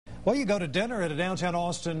Well, you go to dinner at a downtown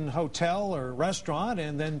Austin hotel or restaurant,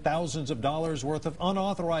 and then thousands of dollars worth of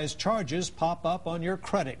unauthorized charges pop up on your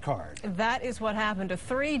credit card. That is what happened to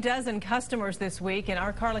 36 customers this week, and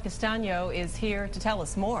our Carla Castano is here to tell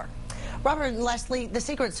us more. Robert and Leslie, the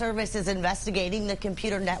Secret Service is investigating the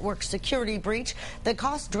computer network security breach that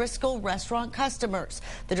cost Driskill restaurant customers.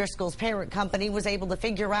 The Driskill's parent company was able to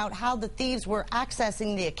figure out how the thieves were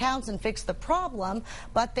accessing the accounts and fix the problem,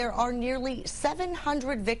 but there are nearly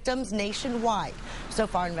 700 victims nationwide. So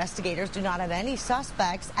far, investigators do not have any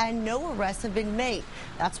suspects and no arrests have been made.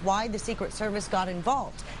 That's why the Secret Service got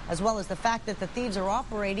involved, as well as the fact that the thieves are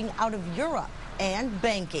operating out of Europe and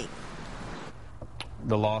banking.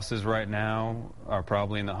 The losses right now are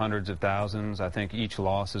probably in the hundreds of thousands. I think each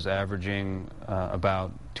loss is averaging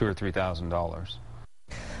about $2,000 or $3,000.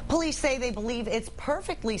 Police say they believe it's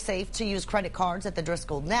perfectly safe to use credit cards at the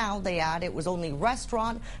Driskill now. They add it was only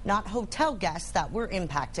restaurant, not hotel guests that were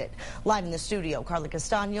impacted. Live in the studio, Carla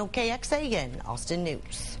Castano, KXAN, Austin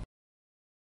News.